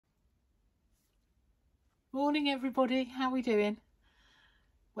Morning everybody, how are we doing?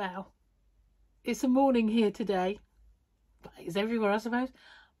 Well, it's a morning here today, but it's everywhere I suppose.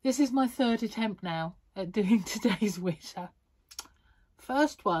 This is my third attempt now at doing today's Witter.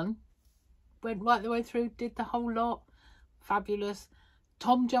 First one, went right the way through, did the whole lot, fabulous.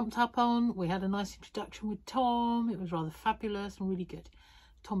 Tom jumped up on, we had a nice introduction with Tom, it was rather fabulous and really good.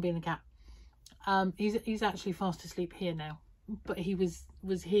 Tom being the cat. He's actually fast asleep here now, but he was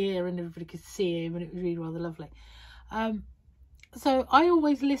here and everybody could see him and it was really rather lovely. So I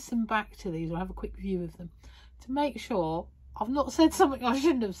always listen back to these or have a quick view of them to make sure I've not said something I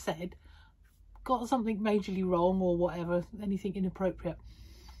shouldn't have said, got something majorly wrong or whatever, anything inappropriate.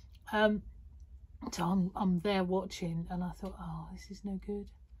 So I'm there watching and I thought, oh, this is no good.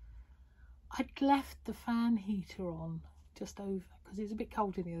 I'd left the fan heater on just over because it's a bit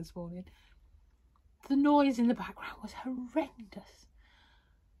cold in here this morning. The noise in the background was horrendous.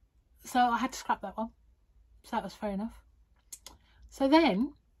 So I had to scrap that one. So that was fair enough. So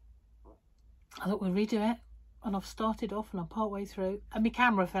then I thought we'll redo it. And I've started off and I'm part way through. And my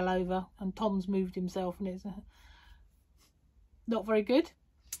camera fell over and Tom's moved himself and it's not very good.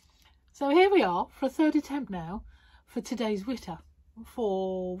 So here we are for a third attempt now for today's Witter.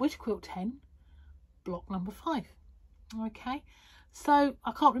 For Witter Quilt 10, block number 5. Okay. So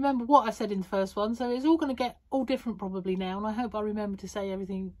I can't remember what I said in the first one, so it's all going to get all different probably now, and I hope I remember to say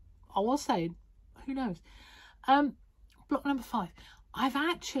everything I was saying. Who knows? Block number 5. I've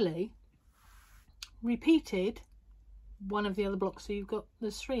actually repeated one of the other blocks, so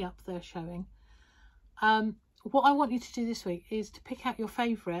there's 3 up there showing. What I want you to do this week is to pick out your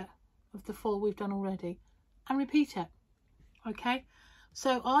favourite of the 4 we've done already and repeat it. Okay,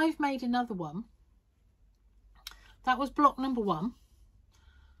 so I've made another one. That was block number 1.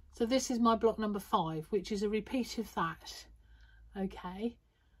 So this is my block number 5, which is a repeat of that. Okay,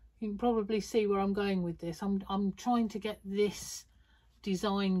 you can probably see where I'm going with this. I'm trying to get this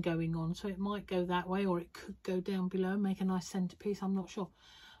design going on, so it might go that way or it could go down below and make a nice centerpiece. I'm not sure.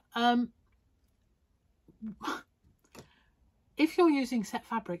 If you're using set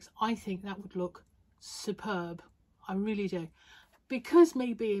fabrics, I think that would look superb. I really do. Because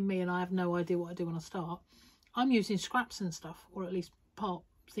me being me and I have no idea what I do when I start, I'm using scraps and stuff, or at least part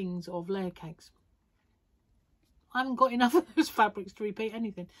things of layer cakes. I haven't got enough of those fabrics to repeat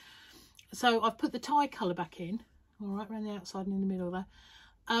anything. So I've put the tie colour back in, all right, around the outside and in the middle there.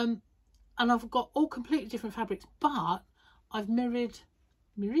 And I've got all completely different fabrics, but I've mirrored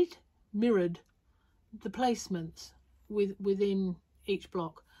the placements within each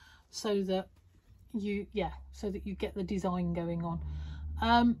block so that you get the design going on.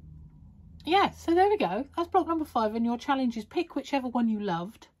 Yeah, so there we go. That's block number 5, and your challenge is pick whichever one you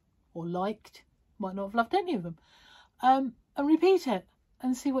loved or liked. Might not have loved any of them. And repeat it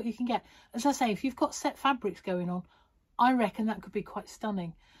and see what you can get. As I say, if you've got set fabrics going on, I reckon that could be quite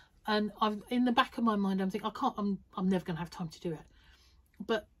stunning. And in the back of my mind, I'm thinking, I'm never going to have time to do it.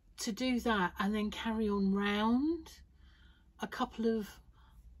 But to do that and then carry on round a couple of,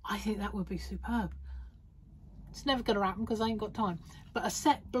 I think that would be superb. It's never going to happen because I ain't got time. But a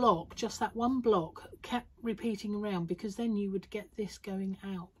set block, just that one block, kept repeating around, because then you would get this going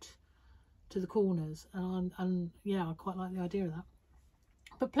out to the corners. And yeah, I quite like the idea of that.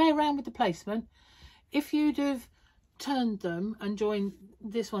 But play around with the placement. If you'd have turned them and joined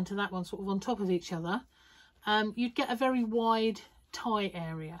this one to that one sort of on top of each other, you'd get a very wide tie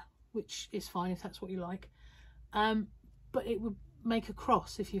area, which is fine if that's what you like. But it would make a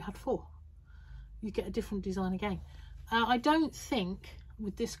cross if you had 4. You get a different design again. I don't think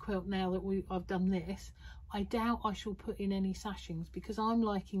with this quilt, now that I've done this, I doubt I shall put in any sashings because I'm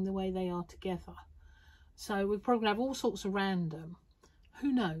liking the way they are together. So we're probably going to have all sorts of random.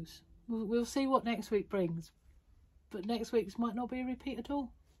 Who knows? We'll see what next week brings. But next week's might not be a repeat at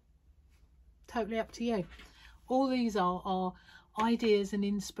all. Totally up to you. All these are ideas and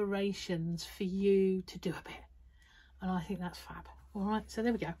inspirations for you to do a bit. And I think that's fab. All right, so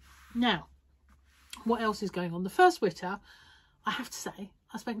there we go. Now, what else is going on? The first Witter, I have to say,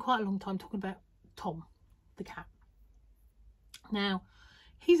 I spent quite a long time talking about Tom, the cat. Now,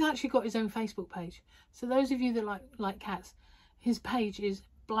 he's actually got his own Facebook page. So those of you that like cats, his page is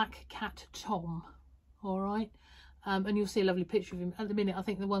Black Cat Tom. All right. And you'll see a lovely picture of him. At the minute, I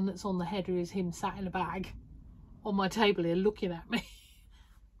think the one that's on the header is him sat in a bag on my table here looking at me.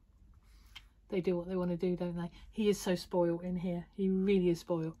 They do what they want to do, don't they? He is so spoiled in here. He really is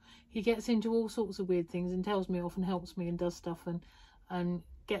spoiled. He gets into all sorts of weird things and tells me off and helps me and does stuff and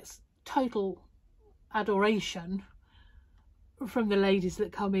gets total adoration from the ladies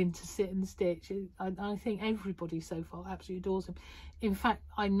that come in to sit and stitch. I think everybody so far absolutely adores him. In fact,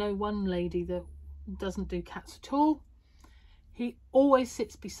 I know one lady that doesn't do cats at all. He always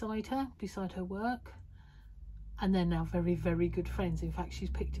sits beside her work, and they're now very, very good friends. In fact, she's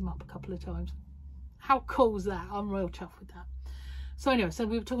picked him up a couple of times. How cool is that? I'm real chuffed with that. So anyway, so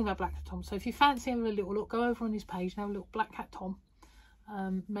we were talking about Black Cat Tom. So if you fancy having a little look, go over on his page and have a little Black Cat Tom.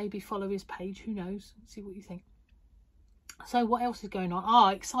 Maybe follow his page, who knows, see what you think. So what else is going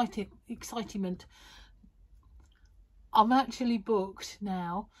on? Excitement. I'm actually booked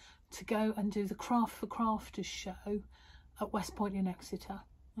now to go and do the Craft for Crafters show at Westpoint in Exeter.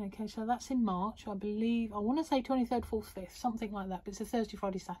 Okay, so that's in March, I believe. I want to say 23rd, 4th, 5th, something like that, but it's a Thursday,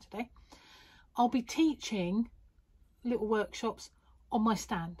 Friday, Saturday. I'll be teaching little workshops on my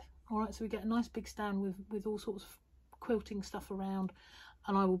stand. All right, so we get a nice big stand with all sorts of quilting stuff around,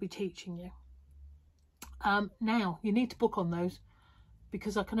 and I will be teaching you. Now, you need to book on those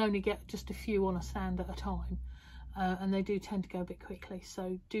because I can only get just a few on a stand at a time, and they do tend to go a bit quickly,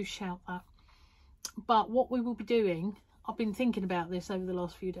 so do shout that. But what we will be doing, I've been thinking about this over the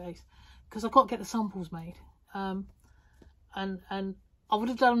last few days because I've got to get the samples made, and I would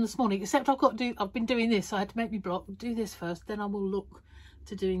have done them this morning, except I've been doing this, so I had to make me block, do this first, then I will look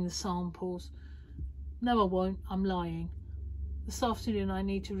to doing the samples. No, I won't, I'm lying. This afternoon I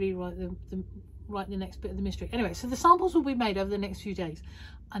need to rewrite write the next bit of the mystery. Anyway, so the samples will be made over the next few days,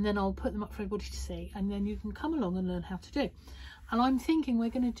 and then I'll put them up for everybody to see, and then you can come along and learn how to do. And I'm thinking we're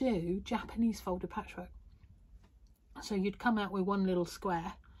going to do Japanese folded patchwork. So you'd come out with one little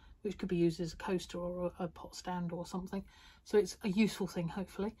square, which could be used as a coaster or a pot stand or something. So it's a useful thing,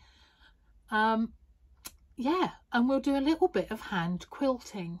 hopefully. Yeah, and we'll do a little bit of hand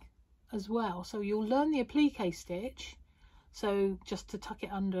quilting as well. So you'll learn the applique stitch, so just to tuck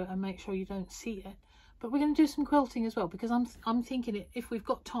it under and make sure you don't see it. But we're going to do some quilting as well, because I'm thinking if we've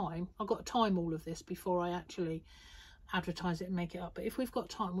got time, I've got to time all of this before I actually advertise it and make it up. But if we've got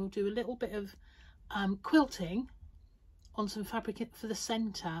time, we'll do a little bit of quilting on some fabric for the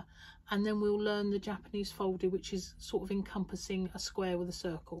centre, and then we'll learn the Japanese folded, which is sort of encompassing a square with a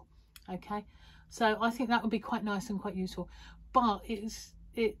circle. Okay, so I think that would be quite nice and quite useful, but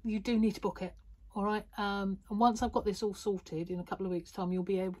you do need to book it. All right, and once I've got this all sorted, in a couple of weeks time, you'll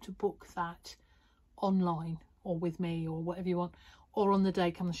be able to book that online or with me or whatever you want, or on the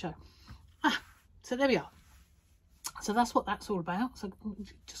day come the show. So there we are. So that's what that's all about. So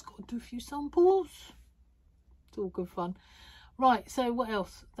just got to do a few samples. It's all good fun. Right, so what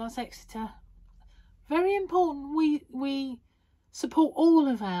else? That's Exeter. Very important, we support all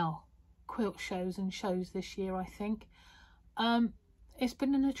of our quilt shows and shows this year, I think. It's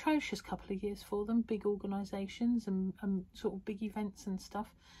been an atrocious couple of years for them, big organisations and sort of big events and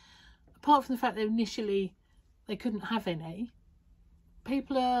stuff. Apart from the fact that initially they couldn't have any,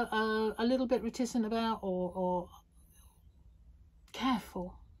 people are a little bit reticent about or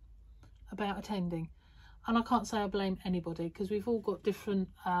careful about attending. And I can't say I blame anybody, because we've all got different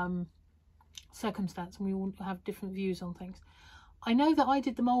circumstances and we all have different views on things. I know that I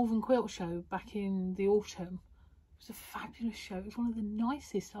did the Malvern Quilt Show back in the autumn. It was a fabulous show. It was one of the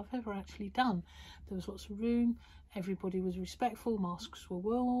nicest I've ever actually done. There was lots of room, everybody was respectful, masks were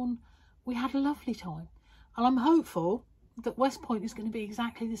worn. We had a lovely time. And I'm hopeful that Westpoint is going to be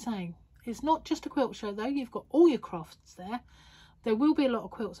exactly the same. It's not just a quilt show though, you've got all your crafts there. There will be a lot of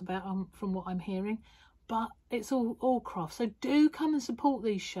quilts about from what I'm hearing, but it's all crafts. So do come and support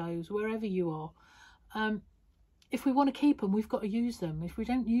these shows wherever you are. If we want to keep them, we've got to use them. If we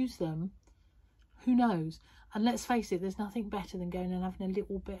don't use them, who knows? And let's face it, there's nothing better than going and having a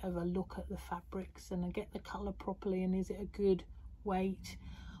little bit of a look at the fabrics and get the colour properly, and is it a good weight?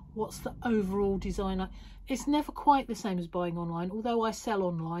 What's the overall design like? It's never quite the same as buying online, although I sell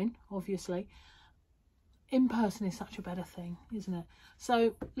online, obviously. In person is such a better thing, isn't it?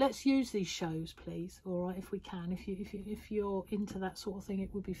 So let's use these shows, please. All right, if we can. If you're into that sort of thing,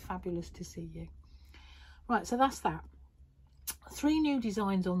 it would be fabulous to see you. Right, so that's that. 3 new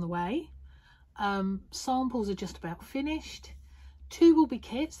designs on the way. Samples are just about finished. 2 will be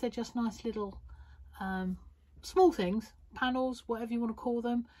kits. They're just nice little small things, panels, whatever you want to call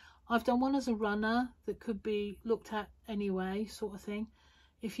them. I've done one as a runner that could be looked at anyway, sort of thing.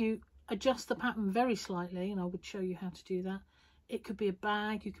 If you adjust the pattern very slightly, and I would show you how to do that, it could be a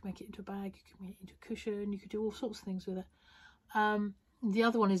bag. You could make it into a bag, you could make it into a cushion, you could do all sorts of things with it. The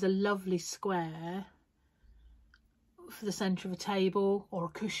other one is a lovely square for the centre of a table or a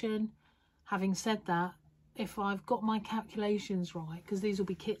cushion. Having said that, if I've got my calculations right, because these will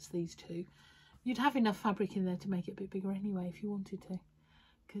be kits, these 2, you'd have enough fabric in there to make it a bit bigger anyway if you wanted to,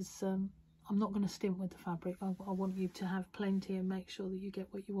 because I'm not going to stint with the fabric. I want you to have plenty and make sure that you get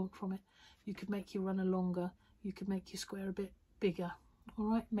what you want from it. You could make your runner longer, you could make your square a bit bigger.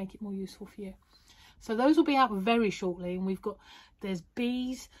 all right, make it more useful for you. So those will be out very shortly, and there's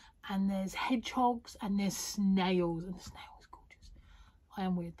bees and there's hedgehogs and there's snails, and the snail is gorgeous. I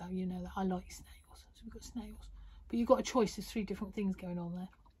am weird though, you know that. I like snails, so we've got snails, but you've got a choice. There's 3 different things going on there,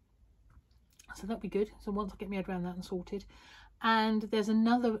 so that'll be good. So once I get my head around that and sorted. And there's a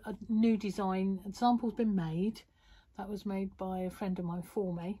new design, and sample's been made. That was made by a friend of mine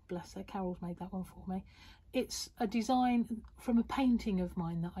for me, bless her. Carol's made that one for me. It's a design from a painting of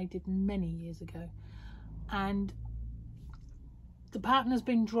mine that I did many years ago, and the pattern has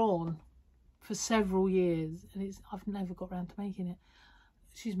been drawn for several years, and I've never got around to making it.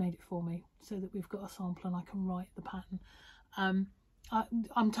 She's made it for me so that we've got a sample and I can write the pattern.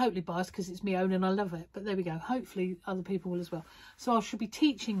 I'm totally biased because it's my own and I love it, but there we go. Hopefully other people will as well. So I should be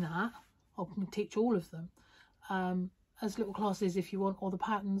teaching that. I'll teach all of them as little classes if you want, or the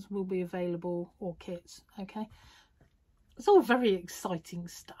patterns will be available, or kits. Okay, it's all very exciting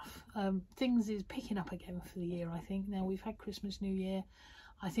stuff. Things is picking up again for the year, I think. Now we've had Christmas, New Year.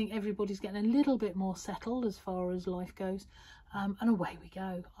 I think everybody's getting a little bit more settled as far as life goes, and away we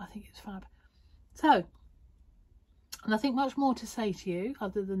go. I think it's fab. So nothing much more to say to you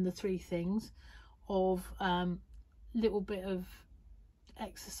other than the 3 things of little bit of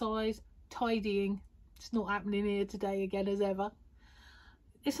exercise, tidying. It's not happening here today again as ever.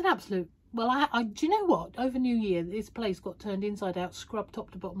 It's an absolute, well, do you know what? Over New Year, this place got turned inside out, scrubbed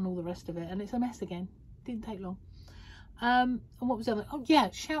top to bottom and all the rest of it, and it's a mess again. Didn't take long. And what was the other? Oh yeah,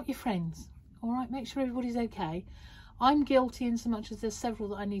 shout your friends. All right, make sure everybody's okay. I'm guilty in so much as there's several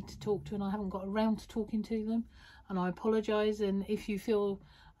that I need to talk to and I haven't got around to talking to them, and I apologise. And if you feel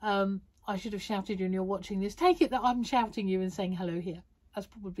I should have shouted you and you're watching this, take it that I'm shouting you and saying hello here. That's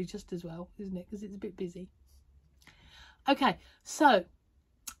probably just as well, isn't it? Because it's a bit busy. Okay, so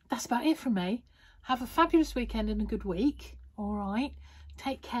that's about it from me. Have a fabulous weekend and a good week. All right,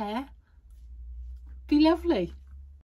 take care. Be lovely.